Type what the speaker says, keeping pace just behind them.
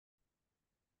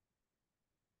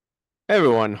Hey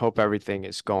everyone, hope everything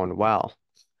is going well.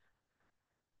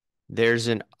 There's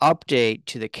an update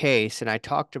to the case, and I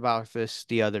talked about this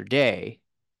the other day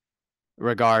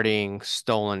regarding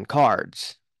stolen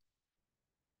cards.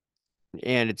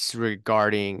 And it's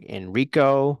regarding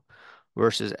Enrico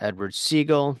versus Edward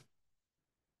Siegel.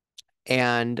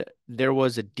 And there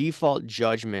was a default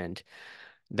judgment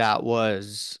that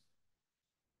was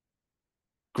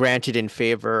granted in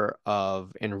favor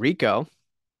of Enrico.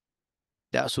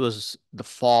 That was the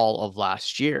fall of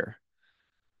last year.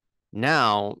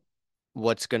 Now,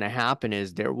 what's going to happen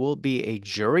is there will be a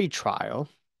jury trial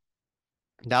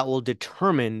that will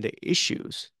determine the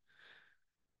issues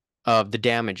of the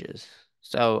damages.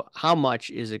 So how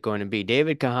much is it going to be?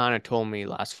 David Kahana told me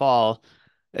last fall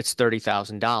it's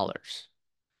 $30,000.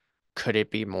 Could it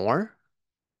be more?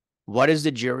 What is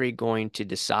the jury going to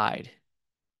decide?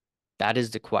 That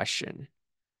is the question.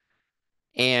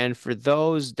 And for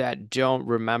those that don't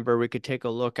remember, we could take a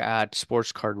look at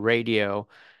Sports Card Radio.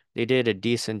 They did a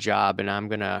decent job, and I'm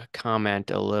going to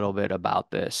comment a little bit about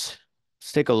this.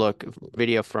 Let's take a look,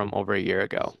 video from over a year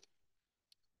ago.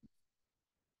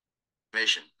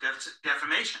 Defamation.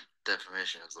 Defamation.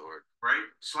 Defamation is the word. Right?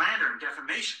 Slander and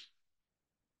defamation.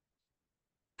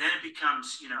 Then it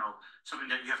becomes, something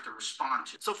that you have to respond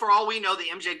to. So for all we know, the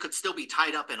MJ could still be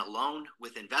tied up in a loan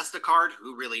with Investacard.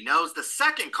 Who really knows? The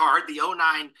second card, the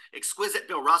 '09 Exquisite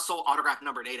Bill Russell, autograph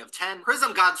numbered 8 of 10.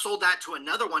 Prizm Gawd sold that to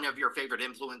another one of your favorite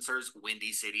influencers,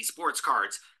 Windy City Sports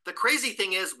Cards. The crazy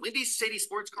thing is, Windy City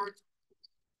Sports Cards.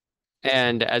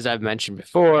 And as I've mentioned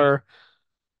before,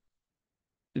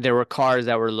 there were cards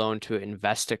that were loaned to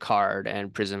Investacard,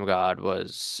 and Prizm Gawd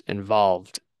was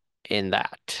involved in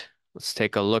that. Let's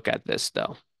take a look at this,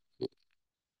 though.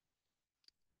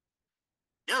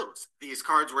 Knows these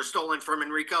cards were stolen from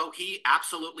Enrico. He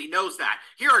absolutely knows that.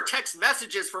 Here are text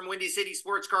messages from Windy City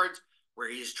Sports Cards where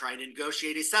he's trying to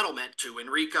negotiate a settlement to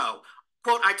Enrico.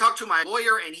 Quote, I talked to my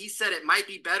lawyer and he said it might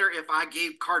be better if I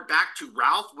gave card back to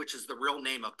Ralph, which is the real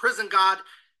name of Prizm Gawd,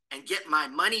 and get my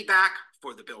money back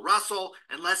for the Bill Russell,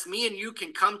 unless me and you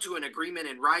can come to an agreement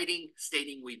in writing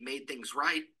stating we've made things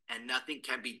right and nothing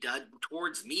can be done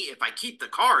towards me if I keep the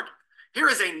card. Here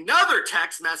is another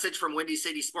text message from Windy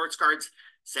City Sports Cards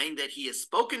saying that he has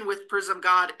spoken with Prizm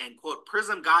Gawd and, quote,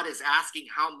 Prizm Gawd is asking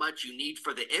how much you need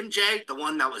for the MJ, the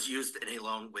one that was used in a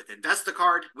loan with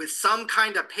Investacard, with some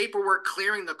kind of paperwork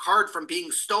clearing the card from being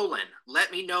stolen.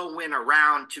 Let me know when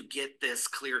around to get this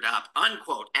cleared up,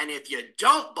 unquote. And if you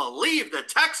don't believe the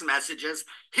text messages,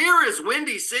 here is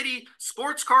Windy City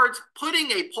Sports Cards putting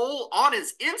a poll on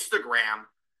his Instagram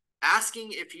asking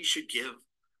if he should give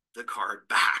the card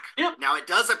back. Yep. Now, it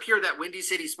does appear that Windy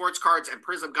City Sports Cards and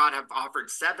Prizm Gawd have offered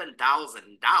 $7,000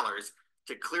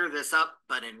 to clear this up,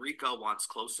 but Enrico wants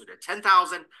closer to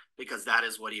 $10,000 because that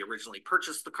is what he originally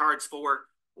purchased the cards for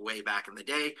way back in the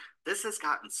day. This has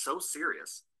gotten so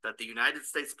serious that the United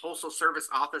States Postal Service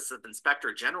Office of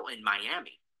Inspector General in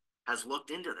Miami has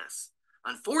looked into this.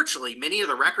 Unfortunately, many of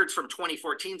the records from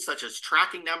 2014, such as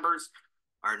tracking numbers,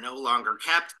 are no longer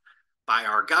kept by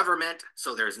our government,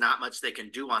 so there's not much they can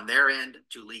do on their end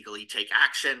to legally take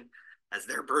action, as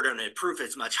their burden of proof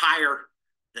is much higher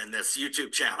than this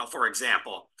YouTube channel, for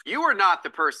example. You are not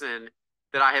the person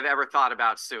that I have ever thought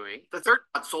about suing. The third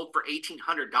card sold for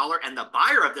 $1,800, and the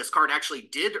buyer of this card actually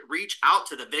did reach out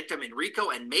to the victim,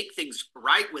 Enrico, and make things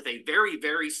right with a very,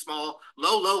 very small,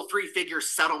 low three-figure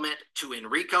settlement to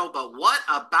Enrico. But what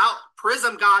about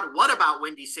Prizm Gawd? What about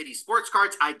Windy City Sports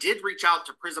Cards? I did reach out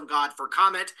to Prizm Gawd for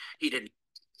comment. He didn't.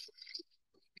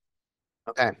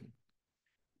 Okay.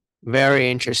 Very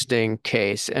interesting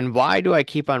case. And why do I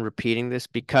keep on repeating this?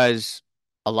 Because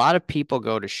a lot of people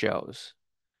go to shows.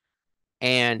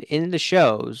 And in the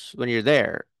shows, when you're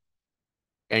there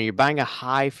and you're buying a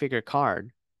high figure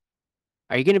card,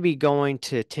 are you going to be going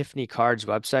to Tiffany Card's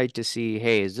website to see,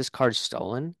 hey, is this card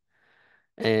stolen?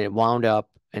 And it wound up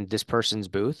in this person's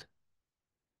booth?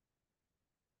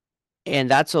 And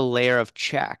that's a layer of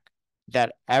check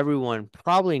that everyone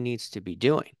probably needs to be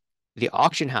doing. The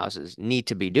auction houses need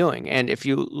to be doing. And if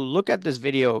you look at this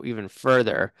video even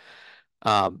further,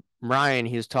 Ryan,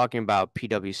 he was talking about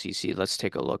PWCC. Let's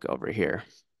take a look over here.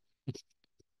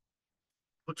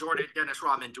 Jordan Dennis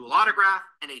Rodman dual autograph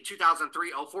and a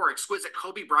 2003-04 exquisite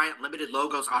Kobe Bryant limited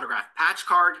logos autograph patch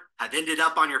card have ended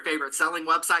up on your favorite selling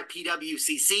website,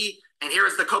 PWCC. And here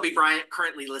is the Kobe Bryant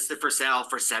currently listed for sale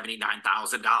for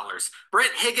 $79,000.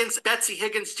 Brent Higgins, Betsy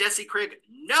Higgins, Jesse Craig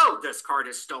know this card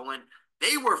is stolen.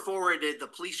 They were forwarded the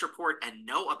police report and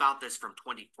know about this from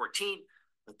 2014,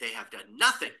 but they have done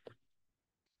nothing.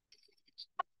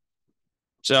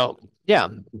 So, yeah,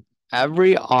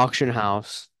 every auction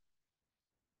house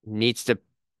needs to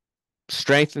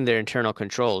strengthen their internal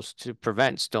controls to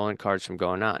prevent stolen cards from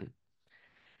going on.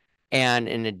 And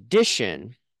in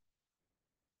addition,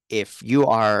 if you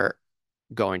are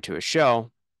going to a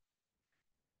show,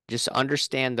 just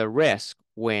understand the risk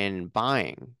when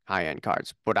buying high-end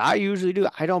cards. What I usually do,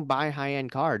 I don't buy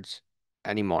high-end cards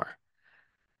anymore.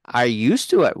 I used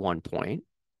to at one point,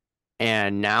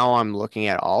 and now I'm looking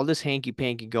at all this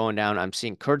hanky-panky going down. I'm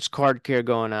seeing Kurt's Card Care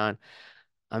going on.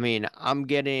 I mean, I'm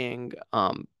getting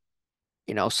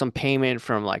some payment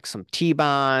from like some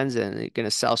T-bonds and they're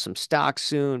gonna sell some stocks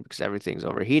soon because everything's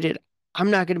overheated.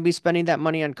 I'm not gonna be spending that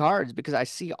money on cards because I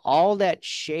see all that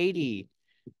shady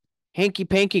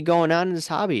hanky-panky going on in this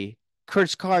hobby.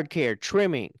 Kurt's Card Care,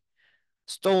 trimming,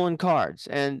 stolen cards.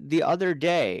 And the other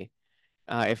day,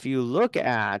 if you look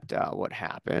at what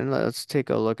happened, let's take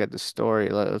a look at the story.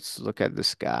 Let's look at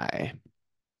this guy.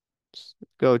 Let's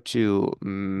go to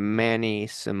Manny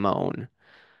Simone.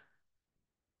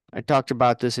 I talked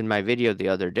about this in my video the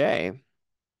other day,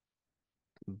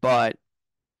 but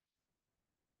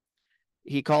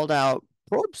he called out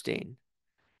Probstein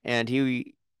and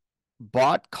he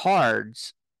bought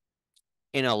cards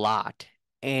in a lot.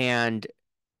 And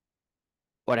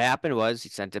what happened was he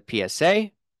sent a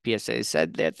PSA. PSA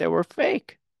said that they were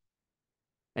fake.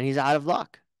 And he's out of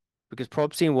luck because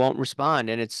Probstein won't respond.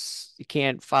 And you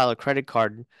can't file a credit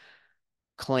card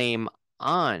claim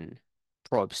on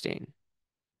Probstein.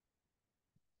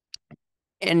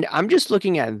 And I'm just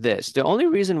looking at this. The only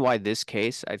reason why this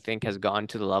case, I think, has gone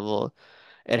to the level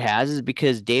it has is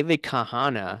because David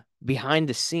Kahana, behind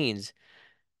the scenes,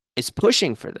 is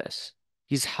pushing for this.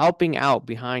 He's helping out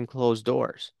behind closed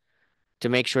doors to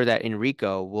make sure that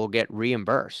Enrico will get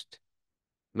reimbursed.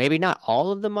 Maybe not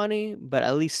all of the money, but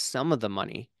at least some of the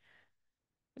money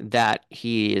that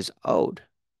he is owed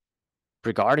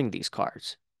regarding these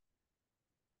cards.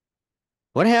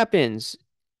 What happens,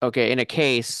 okay, in a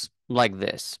case like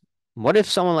this? What if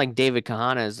someone like David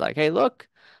Kahana is like, hey, look,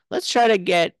 let's try to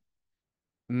get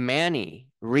Manny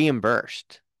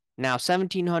reimbursed. Now,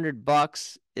 1,700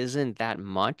 bucks isn't that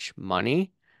much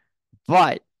money,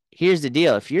 but here's the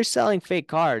deal. If you're selling fake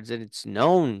cards and it's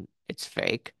known it's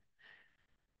fake,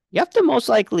 you have to most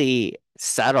likely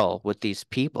settle with these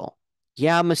people.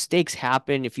 Yeah, mistakes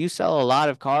happen. If you sell a lot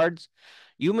of cards,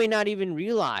 you may not even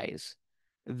realize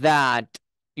that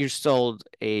you sold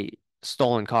a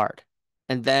stolen card.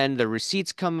 And then the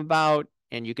receipts come about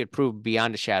and you could prove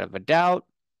beyond a shadow of a doubt.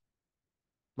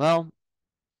 Well,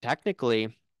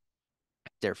 technically,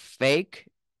 they're fake.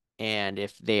 And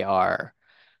if they are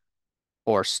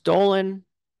or stolen,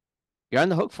 you're on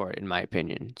the hook for it, in my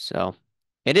opinion. So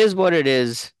it is what it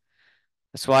is.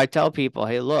 That's why I tell people,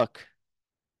 hey, look,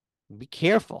 be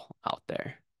careful out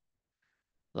there.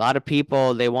 A lot of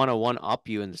people, they want to one up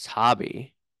you in this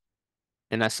hobby.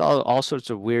 And I saw all sorts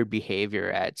of weird behavior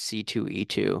at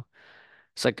C2E2.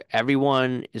 It's like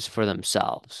everyone is for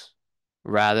themselves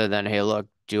rather than, hey, look,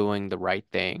 doing the right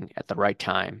thing at the right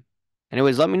time.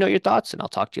 Anyways, let me know your thoughts and I'll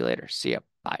talk to you later. See ya.